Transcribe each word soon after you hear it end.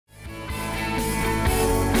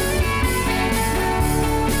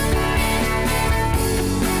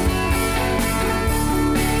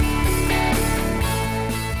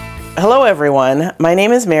Hello everyone, my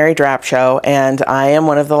name is Mary Drapshow and I am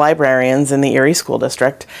one of the librarians in the Erie School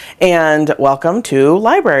District, and welcome to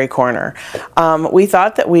Library Corner. We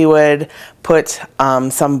thought that we would put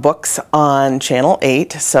some books on Channel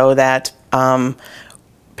 8 so that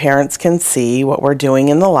parents can see what we're doing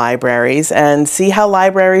in the libraries and see how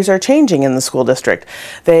libraries are changing in the school district.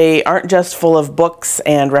 They aren't just full of books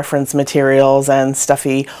and reference materials and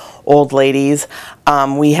stuffy old ladies.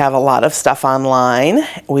 We have a lot of stuff online.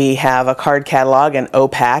 We have a card catalog, an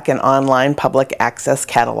OPAC, an online public access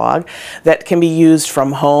catalog that can be used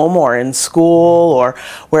from home or in school or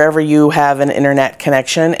wherever you have an internet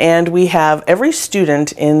connection. And we have every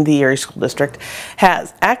student in the Erie School District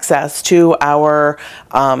has access to our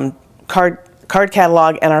card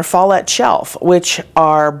catalog and our Follett Shelf, which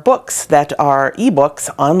are books that are ebooks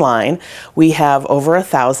online. We have over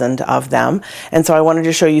 1,000 of them, and so I wanted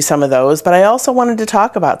to show you some of those, but I also wanted to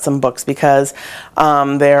talk about some books because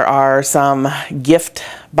there are some gift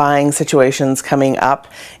buying situations coming up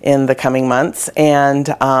in the coming months,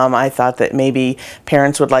 and I thought that maybe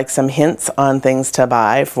parents would like some hints on things to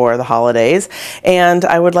buy for the holidays, and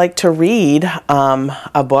I would like to read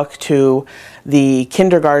a book to the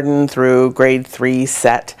kindergarten through grade 3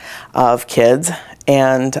 set of kids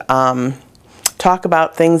and talk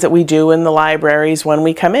about things that we do in the libraries when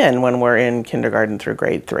we come in when we're in kindergarten through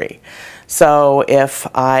grade 3. So if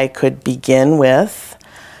I could begin with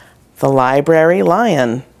The Library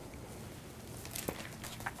Lion.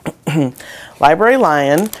 Library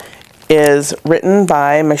Lion is written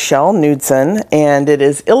by Michelle Knudsen and it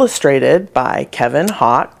is illustrated by Kevin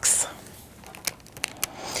Hawkes.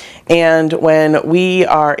 And when we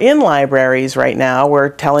are in libraries right now, we're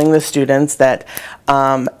telling the students that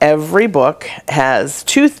every book has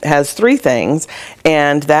three things,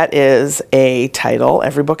 and that is a title.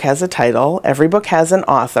 Every book has a title. Every book has an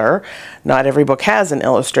author. Not every book has an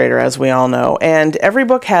illustrator, as we all know. And every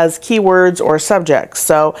book has keywords or subjects.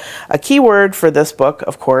 So a keyword for this book,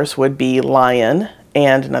 of course, would be lion,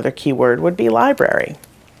 and another keyword would be library.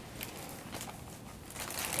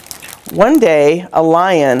 One day, a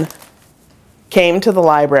lion came to the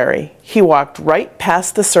library. He walked right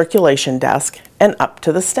past the circulation desk and up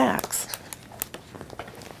to the stacks.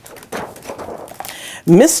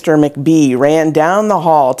 Mr. McBee ran down the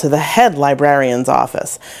hall to the head librarian's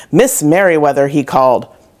office. "Miss Merriweather," he called.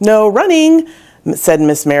 "No running," said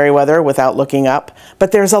Miss Merriweather without looking up.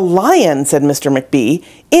 "But there's a lion," said Mr. McBee,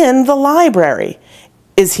 "in the library."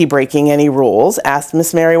 "Is he breaking any rules?" asked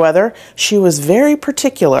Miss Merriweather. She was very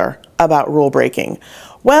particular about rule breaking.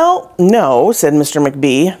 "Well, no," said Mr.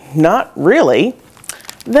 McBee, "not really."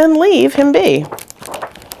 "Then leave him be."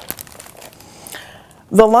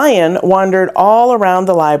 The lion wandered all around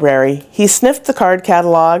the library. He sniffed the card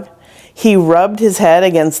catalog. He rubbed his head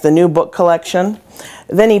against the new book collection.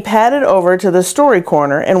 Then he padded over to the story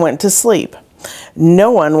corner and went to sleep.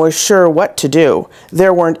 No one was sure what to do.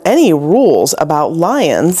 There weren't any rules about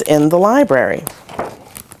lions in the library.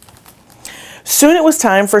 Soon it was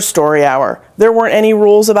time for story hour. There weren't any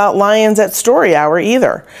rules about lions at story hour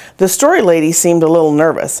either. The story lady seemed a little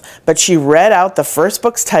nervous, but she read out the first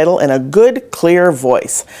book's title in a good, clear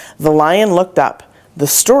voice. The lion looked up. The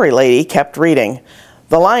story lady kept reading.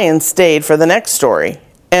 The lion stayed for the next story,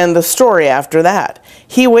 and the story after that.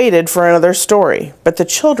 He waited for another story, but the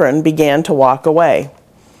children began to walk away.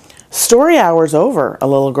 "Story hour's over," a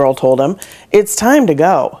little girl told him. "It's time to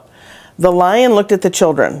go." The lion looked at the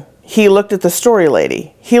children. He looked at the story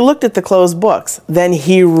lady. He looked at the closed books. Then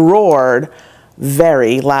he roared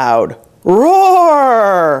very loud.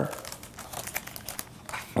 "Roar!"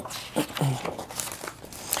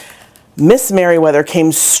 Miss Merriweather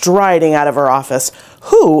came striding out of her office.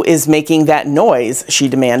 "Who is making that noise?" she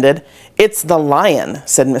demanded. "It's the lion,"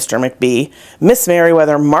 said Mr. McBee. Miss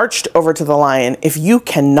Merriweather marched over to the lion. "If you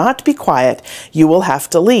cannot be quiet, you will have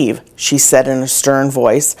to leave," she said in a stern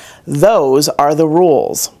voice. "Those are the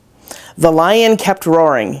rules." The lion kept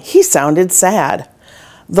roaring. He sounded sad.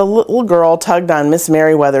 The little girl tugged on Miss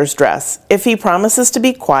Merriweather's dress. "If he promises to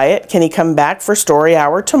be quiet, can he come back for story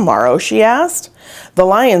hour tomorrow?" she asked. The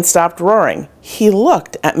lion stopped roaring. He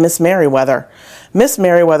looked at Miss Merriweather. Miss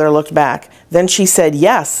Merriweather looked back. Then she said,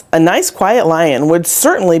 "Yes, a nice quiet lion would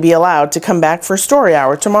certainly be allowed to come back for story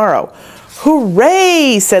hour tomorrow."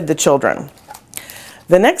 "Hooray!" said the children.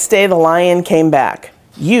 The next day the lion came back.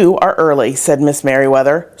 "You are early," said Miss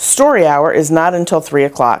Merriweather. "Story hour is not until 3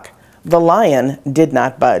 o'clock. The lion did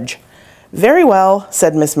not budge. "Very well,"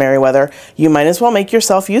 said Miss Merriweather. "You might as well make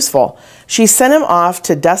yourself useful." She sent him off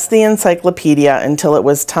to dust the encyclopedia until it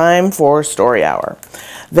was time for story hour.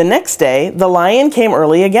 The next day, the lion came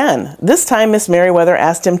early again. This time, Miss Merriweather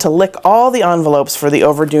asked him to lick all the envelopes for the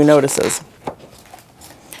overdue notices.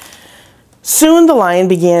 Soon the lion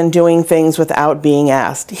began doing things without being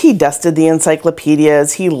asked. He dusted the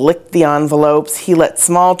encyclopedias, he licked the envelopes, he let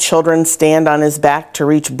small children stand on his back to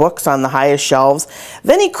reach books on the highest shelves.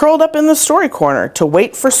 Then he curled up in the story corner to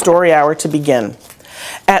wait for story hour to begin.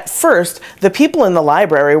 At first, the people in the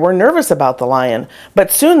library were nervous about the lion,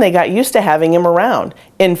 but soon they got used to having him around.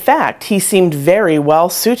 In fact, he seemed very well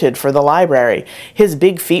suited for the library. His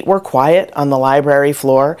big feet were quiet on the library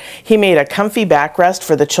floor. He made a comfy backrest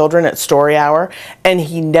for the children at story hour, and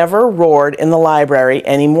he never roared in the library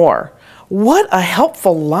anymore. "What a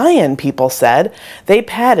helpful lion," people said. They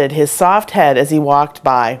patted his soft head as he walked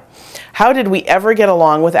by. How did we ever get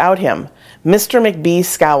along without him? Mr. McBee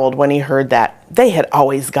scowled when he heard that. They had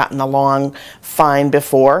always gotten along fine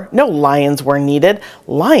before. No lions were needed.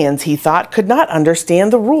 Lions, he thought, could not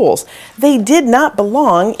understand the rules. They did not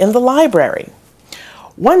belong in the library.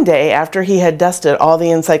 One day, after he had dusted all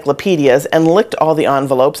the encyclopedias and licked all the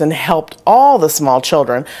envelopes and helped all the small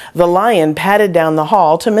children, the lion padded down the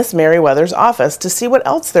hall to Miss Merriweather's office to see what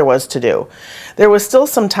else there was to do. There was still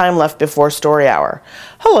some time left before story hour.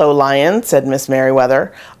 "Hello, lion," said Miss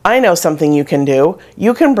Merriweather. "I know something you can do.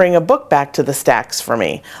 You can bring a book back to the stacks for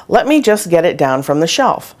me. Let me just get it down from the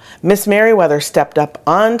shelf." Miss Merriweather stepped up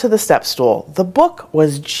onto the step stool. The book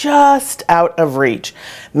was just out of reach.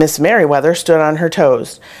 Miss Merriweather stood on her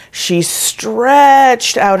toes. She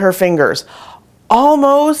stretched out her fingers.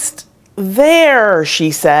 "Almost there,"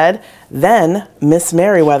 she said. Then Miss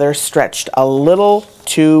Merriweather stretched a little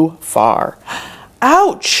too far.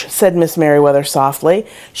 "Ouch," said Miss Merriweather softly.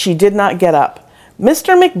 She did not get up.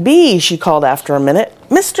 "Mr. McBee," she called after a minute.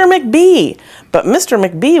 "Mr. McBee." But Mr.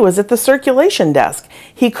 McBee was at the circulation desk.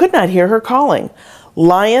 He could not hear her calling.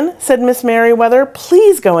 "Lion," said Miss Merriweather,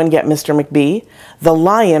 "please go and get Mr. McBee." The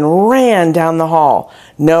lion ran down the hall.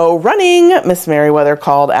 "No running," Miss Merriweather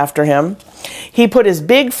called after him. He put his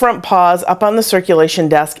big front paws up on the circulation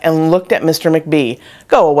desk and looked at Mr. McBee.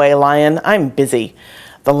 "Go away, lion. I'm busy."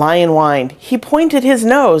 The lion whined. He pointed his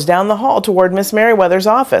nose down the hall toward Miss Merriweather's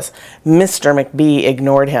office. Mr. McBee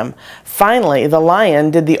ignored him. Finally, the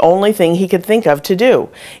lion did the only thing he could think of to do.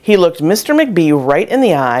 He looked Mr. McBee right in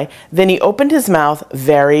the eye, then he opened his mouth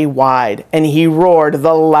very wide, and he roared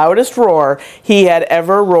the loudest roar he had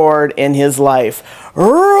ever roared in his life.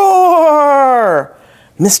 "Roar!"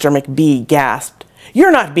 Mr. McBee gasped.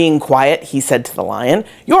 "You're not being quiet," he said to the lion.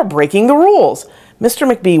 "You're breaking the rules." Mr.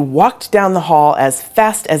 McBee walked down the hall as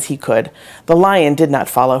fast as he could. The lion did not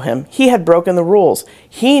follow him. He had broken the rules.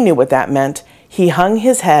 He knew what that meant. He hung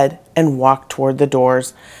his head and walked toward the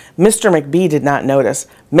doors. Mr. McBee did not notice.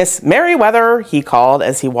 "Miss Merriweather," he called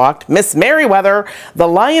as he walked. "Miss Merriweather, the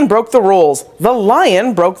lion broke the rules. The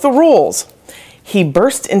lion broke the rules." He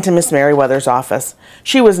burst into Miss Merriweather's office.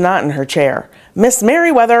 She was not in her chair. "Miss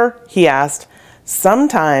Merriweather," he asked.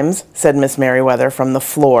 "Sometimes," said Miss Merriweather from the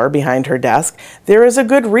floor behind her desk, "there is a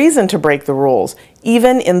good reason to break the rules,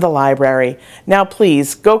 even in the library. Now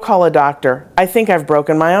please, go call a doctor. I think I've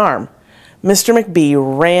broken my arm." Mr. McBee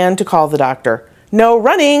ran to call the doctor. "No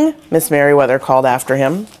running," Miss Merriweather called after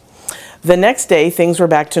him. The next day, things were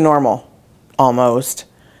back to normal. Almost.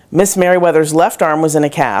 Miss Merriweather's left arm was in a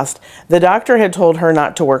cast. The doctor had told her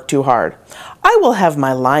not to work too hard. "I will have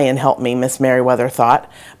my lion help me," Miss Merriweather thought.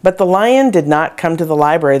 But the lion did not come to the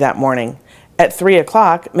library that morning. At 3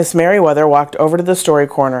 o'clock, Miss Merriweather walked over to the story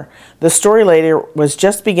corner. The story lady was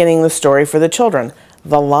just beginning the story for the children.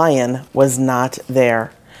 The lion was not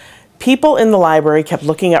there. People in the library kept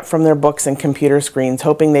looking up from their books and computer screens,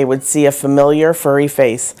 hoping they would see a familiar furry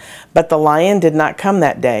face. But the lion did not come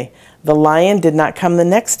that day. The lion did not come the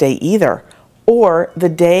next day either, or the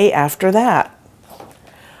day after that.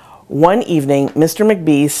 One evening, Mr.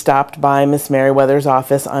 McBee stopped by Miss Merriweather's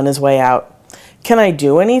office on his way out. "Can I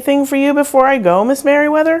do anything for you before I go, Miss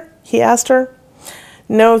Merriweather?" he asked her.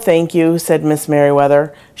 "No, thank you," said Miss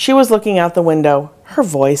Merriweather. She was looking out the window. Her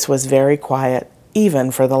voice was very quiet, even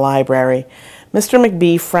for the library. Mr.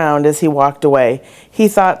 McBee frowned as he walked away. He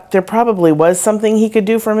thought there probably was something he could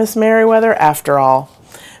do for Miss Merriweather after all.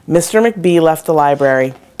 Mr. McBee left the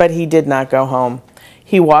library, but he did not go home.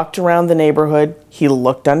 He walked around the neighborhood. He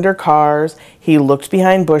looked under cars. He looked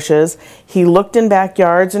behind bushes. He looked in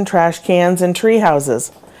backyards and trash cans and tree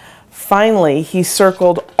houses. Finally, he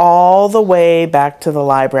circled all the way back to the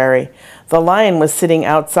library. The lion was sitting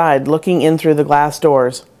outside, looking in through the glass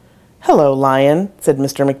doors. "Hello, lion," said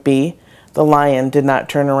Mr. McBee. The lion did not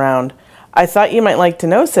turn around. "I thought you might like to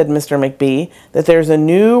know," said Mr. McBee, "that there's a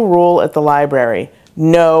new rule at the library.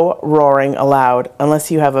 No roaring allowed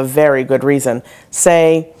unless you have a very good reason.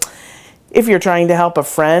 Say, if you're trying to help a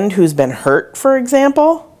friend who's been hurt, for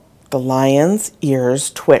example." The lion's ears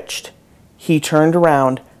twitched. He turned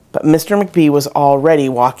around, but Mr. McBee was already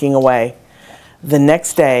walking away. The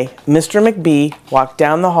next day, Mr. McBee walked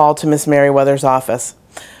down the hall to Miss Merriweather's office.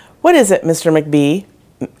 "What is it, Mr. McBee?"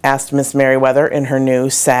 asked Miss Merriweather in her new,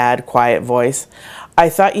 sad, quiet voice. "I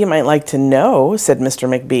thought you might like to know," said Mr.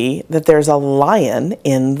 McBee, "that there's a lion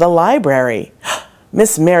in the library."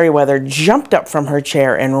 Miss Merriweather jumped up from her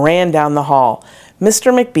chair and ran down the hall.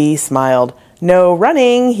 Mr. McBee smiled. "No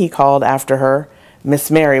running," he called after her.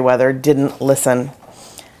 Miss Merriweather didn't listen.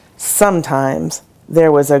 Sometimes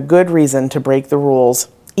there was a good reason to break the rules,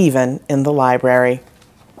 even in the library.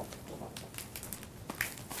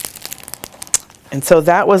 And so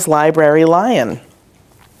that was Library Lion.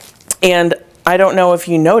 And I don't know if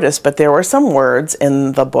you noticed, but there were some words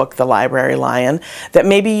in the book, The Library Lion, that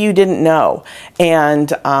maybe you didn't know.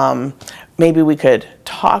 And maybe we could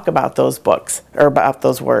talk about those books, or about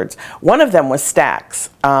those words. One of them was stacks.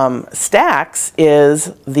 Stacks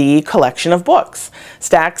is the collection of books.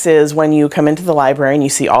 Stacks is when you come into the library and you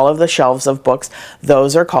see all of the shelves of books.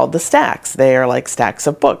 Those are called the stacks. They are like stacks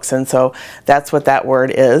of books, and so that's what that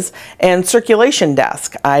word is. And circulation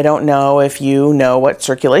desk. I don't know if you know what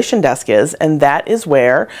circulation desk is, and that is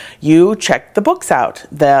where you check the books out.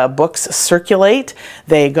 The books circulate.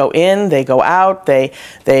 They go in, they go out,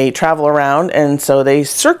 they travel around, and so they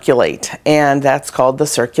circulate, and that's called the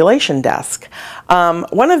circulation desk.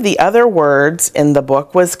 One of the other words in the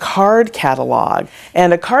book was card catalog,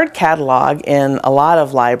 and a card catalog in a lot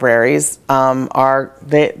of libraries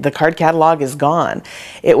the card catalog is gone.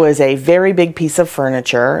 It was a very big piece of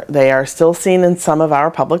furniture. They are still seen in some of our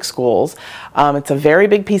public schools. It's a very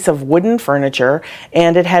big piece of wooden furniture,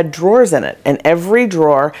 and it had drawers in it, and every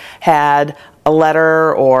drawer had a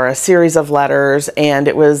letter or a series of letters, and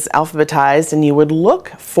it was alphabetized, and you would look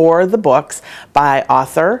for the books by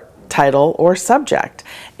author, title, or subject.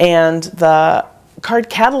 And the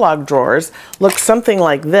card catalog drawers looked something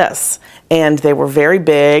like this, and they were very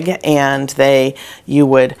big, and you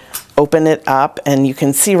would open it up, and you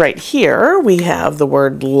can see right here we have the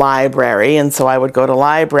word library, and so I would go to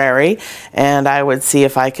library and I would see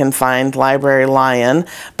if I can find Library Lion.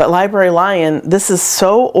 But Library Lion, this is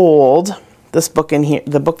so old. This book in here,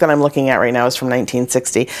 the book that I'm looking at right now, is from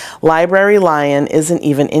 1960. Library Lion isn't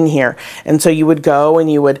even in here. And so you would go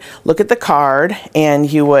and you would look at the card,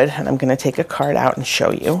 and you would, and I'm going to take a card out and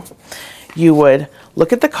show you. You would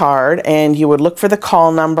look at the card and you would look for the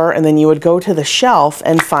call number, and then you would go to the shelf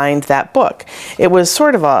and find that book. It was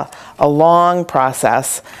sort of a long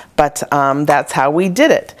process, but that's how we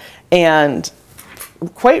did it. And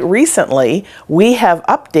quite recently, we have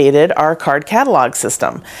updated our card catalog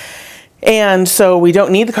system. And so we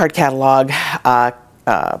don't need the card catalog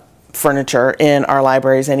furniture in our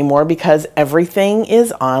libraries anymore, because everything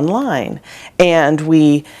is online. And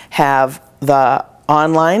we have the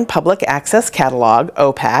Online Public Access Catalog,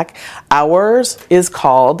 OPAC. Ours is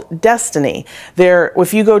called Destiny.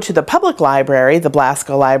 If you go to the public library, the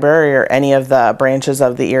Blasko Library, or any of the branches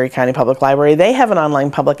of the Erie County Public Library, they have an Online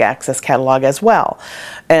Public Access Catalog as well.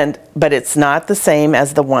 But it's not the same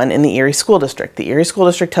as the one in the Erie School District. The Erie School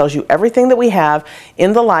District tells you everything that we have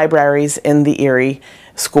in the libraries in the Erie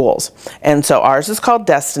schools. And so ours is called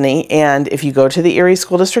Destiny, and if you go to the Erie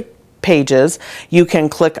School District pages, you can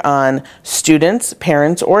click on students,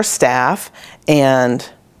 parents, or staff, and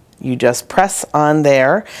you just press on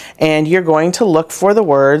there, and you're going to look for the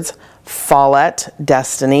words Follett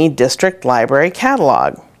Destiny District Library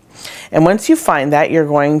Catalog. And once you find that, you're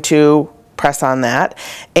going to press on that,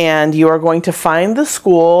 and you are going to find the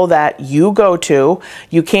school that you go to.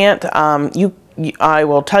 You can't, I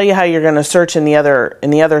will tell you how you're going to search in the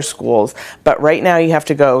other schools, but right now you have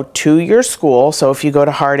to go to your school. So if you go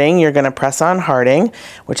to Harding, you're going to press on Harding,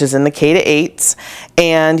 which is in the K-8s,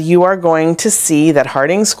 and you are going to see that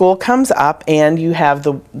Harding School comes up, and you have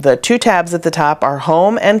the two tabs at the top are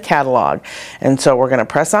Home and Catalog. And so we're going to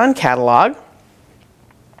press on Catalog.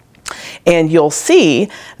 And you'll see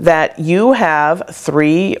that you have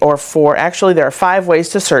 3 or 4, actually there are 5 ways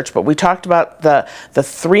to search, but we talked about the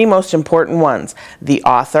 3 most important ones: the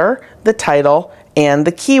author, the title, and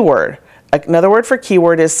the keyword. Another word for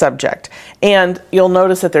keyword is subject. And you'll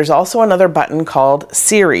notice that there's also another button called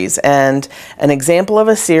series, and an example of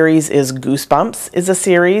a series is Goosebumps is a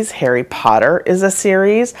series, Harry Potter is a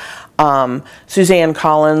series, Suzanne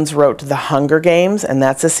Collins wrote The Hunger Games, and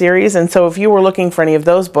that's a series. And so if you were looking for any of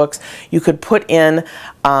those books, you could put in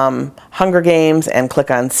Hunger Games and click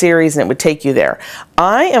on series, and it would take you there.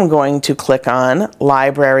 I am going to click on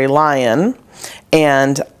Library Lion,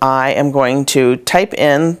 and I am going to type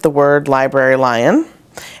in the word Library Lion,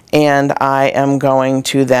 and I am going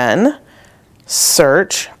to then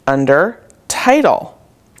search under title.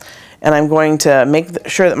 And I'm going to make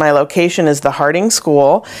sure that my location is the Harding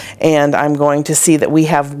School, and I'm going to see that we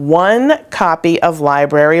have one copy of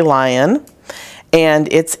Library Lion,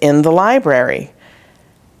 and it's in the library.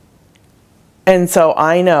 And so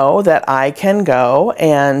I know that I can go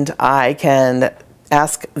and I can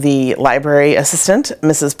ask the library assistant,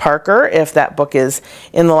 Mrs. Parker, if that book is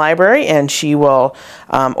in the library, and she will,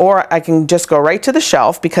 or I can just go right to the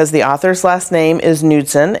shelf because the author's last name is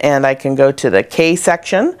Knudsen, and I can go to the K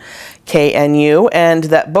section, KNU, and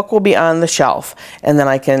that book will be on the shelf. And then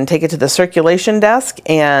I can take it to the circulation desk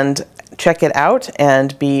and check it out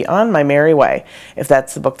and be on my merry way if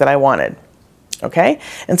that's the book that I wanted. Okay,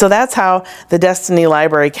 and so that's how the Destiny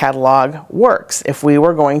Library Catalog works if we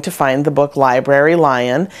were going to find the book Library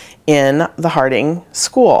Lion in the Harding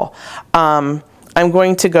School. I'm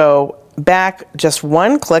going to go back just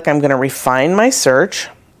one click. I'm going to refine my search,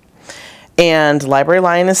 and Library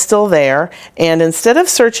Lion is still there. And instead of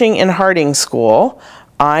searching in Harding School,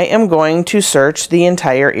 I am going to search the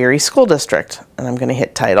entire Erie School District, and I'm going to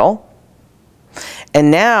hit title. And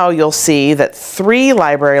now you'll see that 3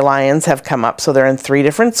 Library Lions have come up, so they're in 3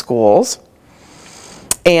 different schools.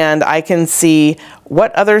 And I can see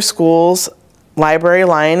what other schools Library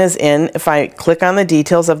Lion is in if I click on the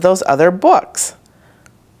details of those other books.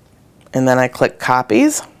 And then I click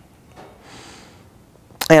copies.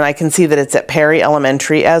 And I can see that it's at Perry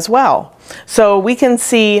Elementary as well. So we can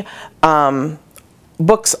see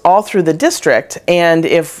books all through the district, and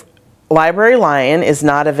if Library Lion is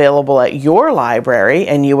not available at your library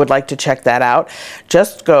and you would like to check that out,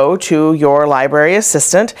 just go to your library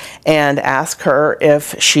assistant and ask her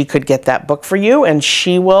if she could get that book for you, and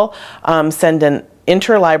she will send an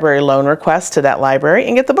interlibrary loan request to that library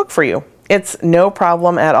and get the book for you. It's no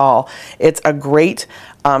problem at all. It's a great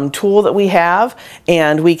tool that we have,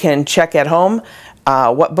 and we can check at home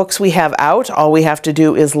what books we have out. All we have to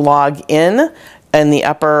do is log in the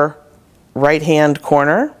upper right-hand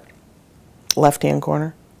corner, left-hand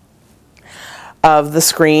corner of the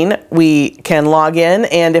screen. We can log in,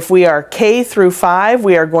 and if we are K through 5,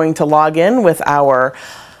 we are going to log in with our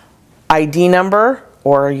ID number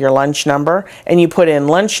or your lunch number, and you put in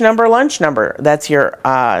lunch number. That's your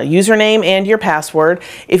username and your password.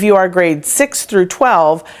 If you are grade 6 through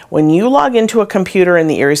 12, when you log into a computer in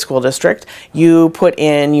the Erie School District, you put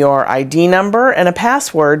in your ID number and a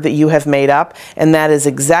password that you have made up, and that is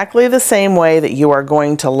exactly the same way that you are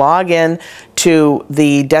going to log in to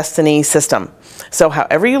the Destiny system. So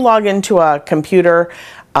however you log into a computer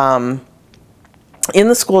in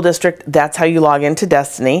the school district, that's how you log into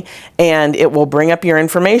Destiny, and it will bring up your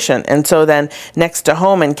information. And so then next to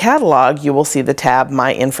Home and Catalog, you will see the tab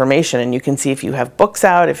My Information, and you can see if you have books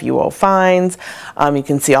out, if you owe fines, you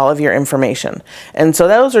can see all of your information. And so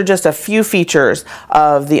those are just a few features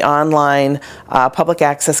of the online public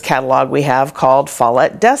access catalog we have called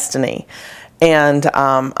Follett Destiny. And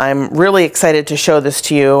I'm really excited to show this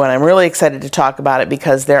to you, and I'm really excited to talk about it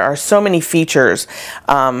because there are so many features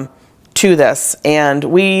to this, and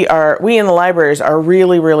we in the libraries are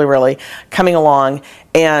really coming along,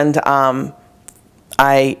 and I'm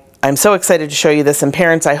so excited to show you this. And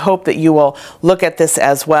parents, I hope that you will look at this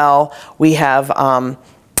as well. We have a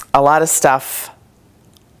lot of stuff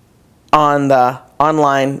on the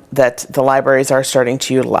online that the libraries are starting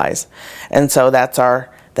to utilize, and so that's our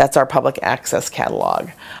public access catalog.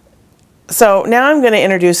 So now I'm going to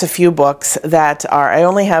introduce a few books that are, I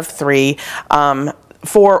only have 3,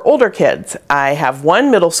 for older kids. I have one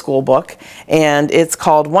middle school book, and it's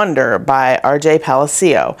called Wonder by R.J.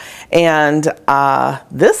 Palacio. And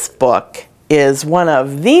this book is one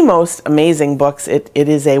of the most amazing books. It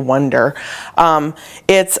is a wonder.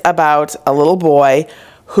 It's about a little boy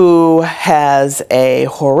who has a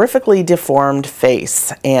horrifically deformed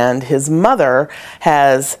face, and his mother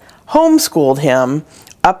has homeschooled him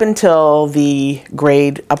up until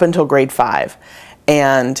grade 5.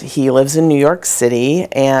 And he lives in New York City,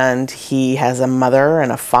 and he has a mother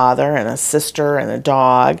and a father and a sister and a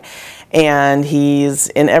dog, and he's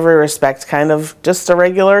in every respect kind of just a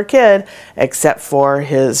regular kid except for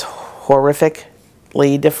his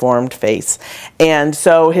horrifically deformed face. And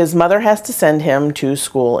so his mother has to send him to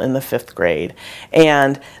school in the 5th grade,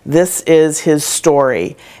 and this is his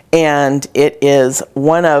story, and it is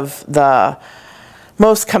one of the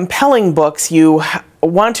most compelling books, you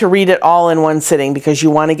want to read it all in one sitting because you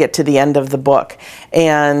want to get to the end of the book.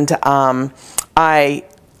 And I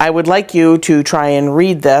would like you to try and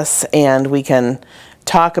read this, and we can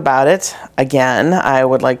talk about it again. I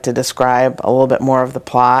would like to describe a little bit more of the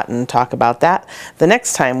plot and talk about that the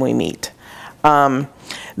next time we meet.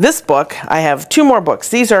 This book, I have two more books.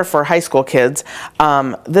 These are for high school kids.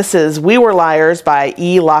 This is We Were Liars by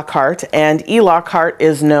E. Lockhart, and E. Lockhart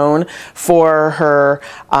is known for her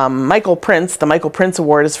Michael Prince. The Michael Prince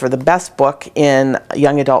Award is for the best book in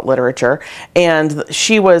young adult literature, and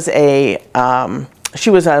she was a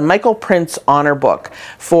Michael Prince honor book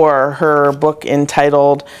for her book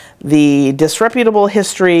entitled The Disreputable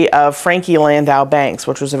History of Frankie Landau Banks,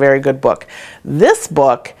 which was a very good book. This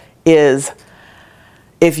book is,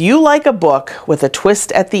 if you like a book with a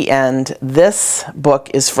twist at the end, this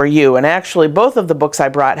book is for you. And actually, both of the books I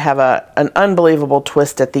brought have an unbelievable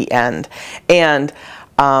twist at the end. And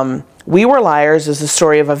We Were Liars is the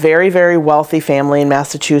story of a very, very wealthy family in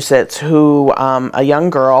Massachusetts who, a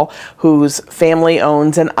young girl whose family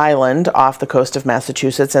owns an island off the coast of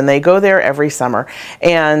Massachusetts, and they go there every summer.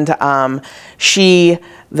 And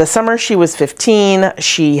the summer she was 15,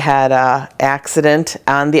 she had an accident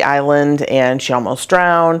on the island and she almost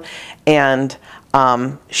drowned, and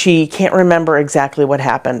she can't remember exactly what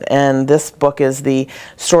happened. And this book is the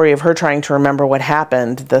story of her trying to remember what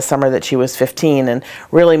happened the summer that she was 15. And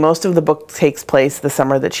really most of the book takes place the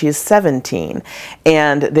summer that she is 17.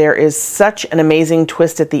 And there is such an amazing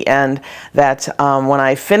twist at the end that when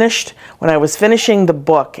I was finishing the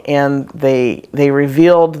book and they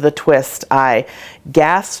revealed the twist, I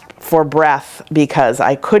gasped for breath because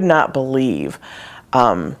I could not believe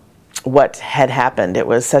what had happened. It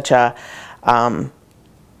was such an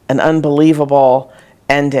unbelievable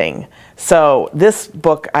ending. So this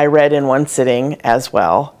book I read in one sitting as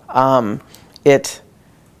well. It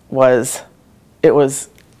was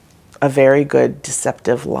a very good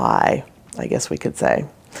deceptive lie, I guess we could say.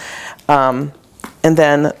 And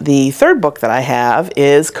then the third book that I have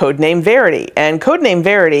is Codename Verity. And Codename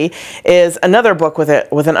Verity is another book with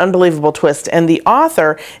an unbelievable twist. And the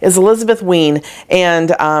author is Elizabeth Wein.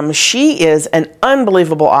 And she is an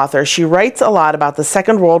unbelievable author. She writes a lot about the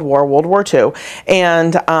Second World War, World War II.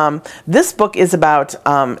 And this book is about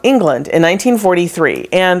England in 1943.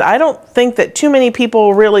 And I don't think that too many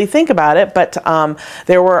people really think about it, but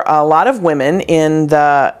there were a lot of women in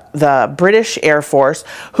the British Air Force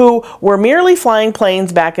who were merely flying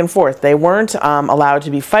planes back and forth. They weren't allowed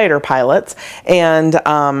to be fighter pilots, and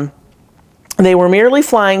they were merely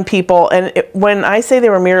flying people. And when I say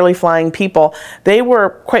they were merely flying people, they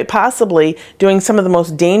were quite possibly doing some of the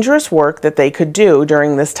most dangerous work that they could do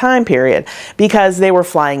during this time period, because they were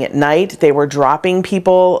flying at night. They were dropping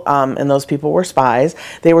people, and those people were spies.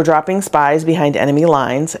 They were dropping spies behind enemy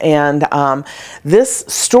lines. And this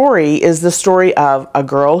story is the story of a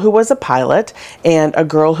girl who was a pilot and a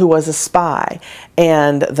girl who was a spy.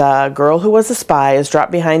 And the girl who was a spy is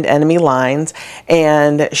dropped behind enemy lines,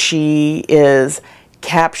 and she is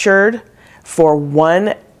captured for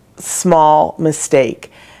one small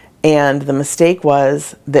mistake. And the mistake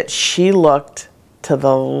was that she looked to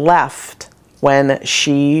the left when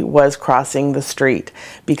she was crossing the street,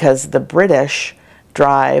 because the British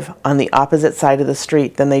drive on the opposite side of the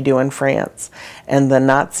street than they do in France. And the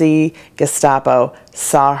Nazi Gestapo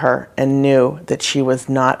saw her and knew that she was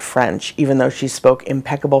not French, even though she spoke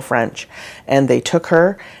impeccable French. And they took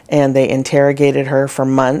her and they interrogated her for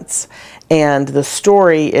months. And the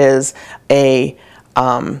story is there's a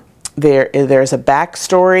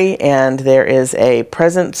backstory and there is a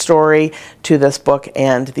present story to this book,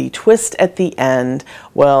 and the twist at the end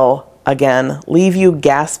will again leave you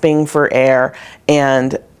gasping for air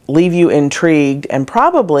and leave you intrigued, and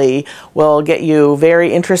probably will get you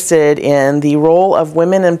very interested in the role of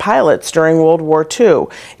women and pilots during World War II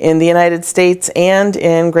in the United States and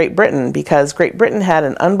in Great Britain, because Great Britain had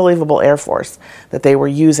an unbelievable air force that they were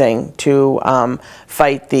using to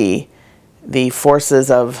fight the forces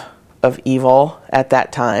of evil at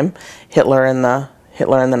that time, Hitler and the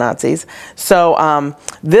Nazis. So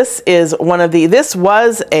this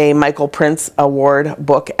was a Michael Prince Award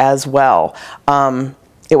book as well.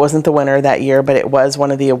 It wasn't the winner that year, but it was one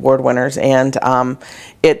of the award winners. And I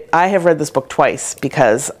have read this book twice,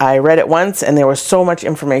 because I read it once and there was so much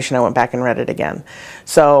information I went back and read it again.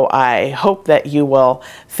 So I hope that you will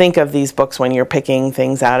think of these books when you're picking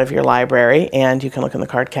things out of your library, and you can look in the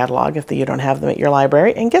card catalog if you don't have them at your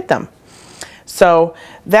library and get them. So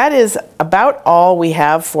that is about all we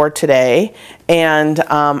have for today, and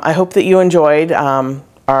I hope that you enjoyed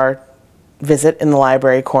our visit in the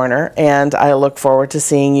library corner, and I look forward to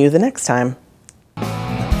seeing you the next time.